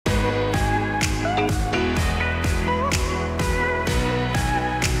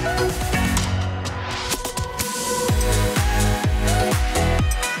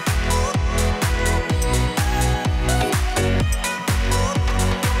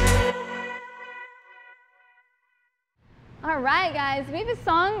All right, guys, we have a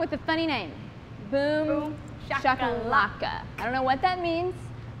song with a funny name. Boomshakalak. I don't know what that means,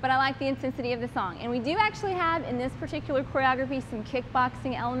 but I like the intensity of the song. And we do actually have, in this particular choreography, some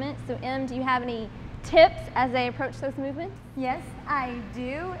kickboxing elements. So, Em, do you have any tips as they approach those movements? Yes, I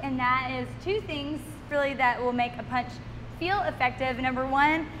do, and that is two things really that will make a punch feel effective. Number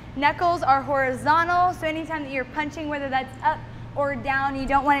one, knuckles are horizontal, so anytime that you're punching, whether that's up or down, you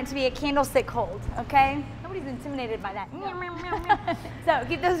don't want it to be a candlestick hold, okay? Nobody's intimidated by that. So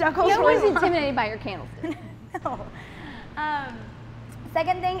keep those knuckles Nobody's intimidated by your candlestick. No.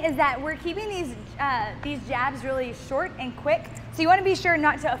 Second thing is that we're keeping these jabs really short and quick. So you want to be sure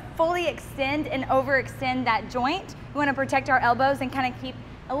not to fully extend and overextend that joint. We want to protect our elbows and kind of keep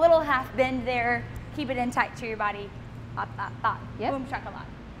a little half bend there. Keep it in tight to your body. Bop, bop, bop. Yep. Boom, shakalak.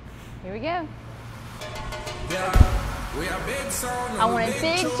 Here we go. I want a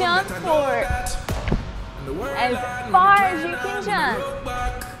big jump forward. As far as you can jump.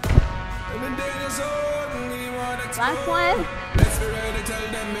 Last one.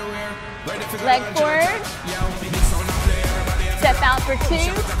 Leg forward. Step out for 2.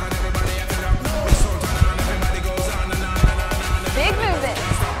 Big movement.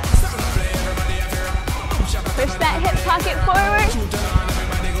 Push that hip pocket forward.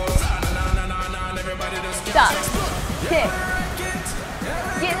 Stop. Kick.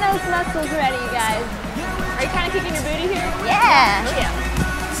 Getting those muscles ready, you guys. Are you kind of kicking your booty here? Yeah. Yeah.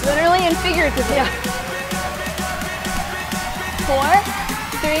 Literally and figuratively. Yeah. 4,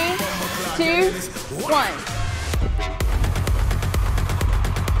 3, 2, 1.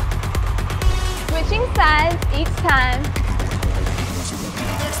 Switching sides each time.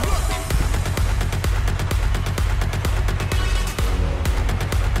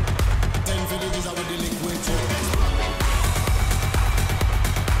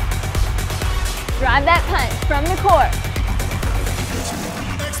 Drive that punch from the core.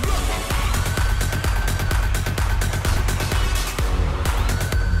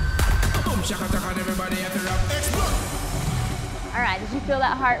 All right, did you feel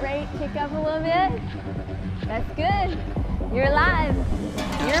that heart rate kick up a little bit? That's good. You're alive.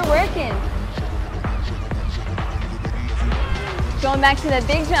 You're working. Going back to the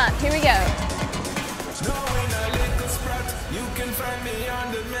big jump. Here we go.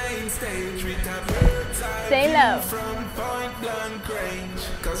 Stay low.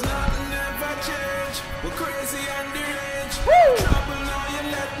 Woo!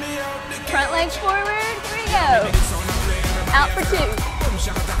 Front leg forward. Here we go. Out for 2.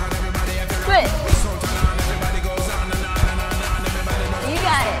 Switch. You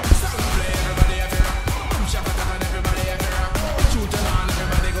got it.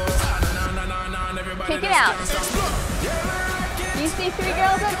 Kick it out. You see 3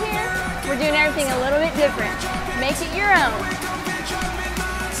 girls up here? We're doing everything a little bit different. Make it your own.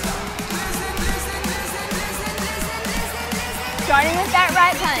 Starting with that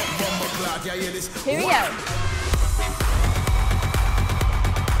right punch. Here we go.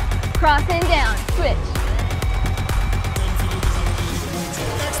 Cross and down. Switch.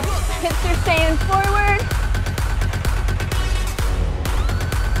 Hips are staying forward.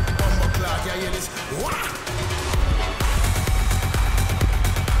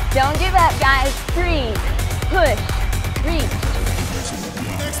 Don't give up, guys. 3, push, reach.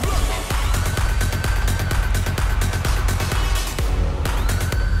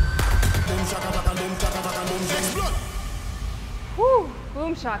 Whew,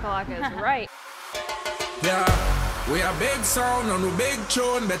 Boomshakalak is right. Yeah, we are big sound on the big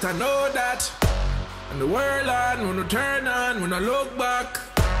tune, better know that. And the world on, when we turn on, when I look back.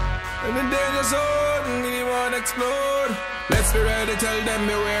 In the danger zone, we wanna explode. Let's be ready, tell them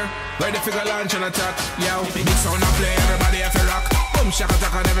beware. Ready for the launch and attack. Yo, big sound and play, everybody have to rock.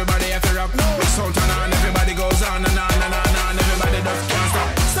 Boomshakalak and everybody have to rock. Big sound turn on, everybody goes on and on and on and on. Everybody just can't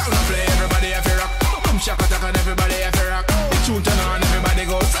stop. Sound and play, everybody have to rock. Boomshakalak and everybody have to rock. The tune turn on, everybody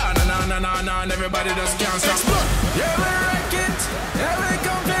goes on and on and on and on. Everybody just can't stop. Yeah, we rock it. Yeah, we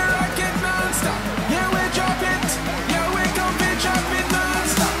come to rock it non-stop. Yeah, we drop it. Yeah, we come to drop it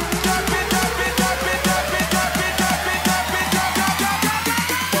non-stop. Drop it, drop it, drop it, drop it, drop it, drop it, drop it, drop it, drop it, drop it.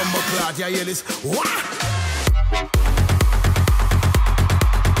 Boomshakalak, yeah, hear this. Wah!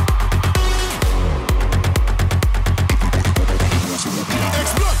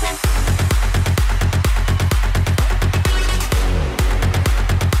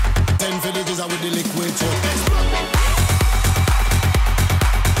 With the liquid to explode.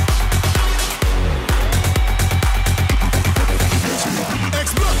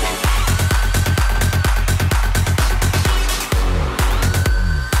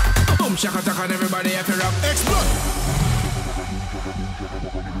 Boomshakalak and everybody have to rock. Explode. Knowing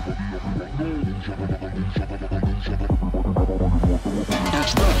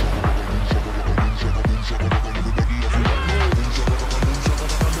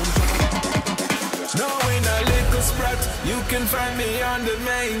a little sprat, you can find me on the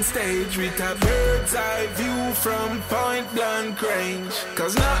main stage with a bird's eye view from point blank range.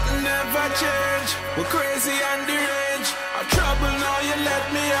 Cause nothing ever change, we're crazy and deranged. I'm trouble now, you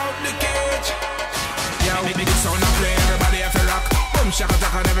let me out the cage. Yeah, we make the sound and play, everybody have to rock.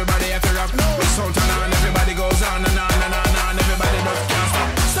 Boomshakalak and everybody have to rock. We sound turn on, everybody goes on and on and on and on. Everybody just can't stop.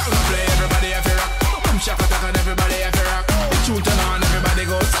 Sound and play, everybody have to rock. Boomshakalak and everybody have to rock. The tune turn on, everybody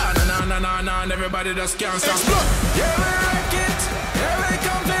goes on and on and on and on. Everybody just can't stop. Yeah, we rock it. Yeah, we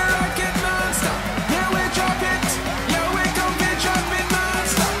come to rock it non-stop. Yeah, we drop it. Yeah, we come to drop it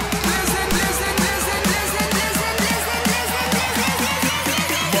non-stop. Listen, listen, listen, listen, listen, listen, listen, listen.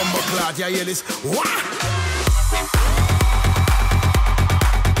 Boomshakalak, yeah, hear this. Wah!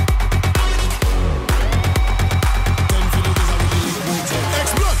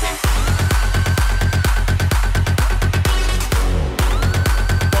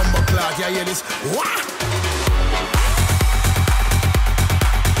 Yeah, hear this. Wah!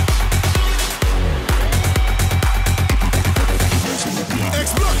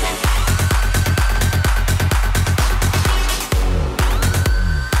 Explode!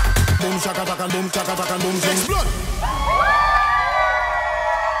 Boom shakalak and boom shakalak and boom explode!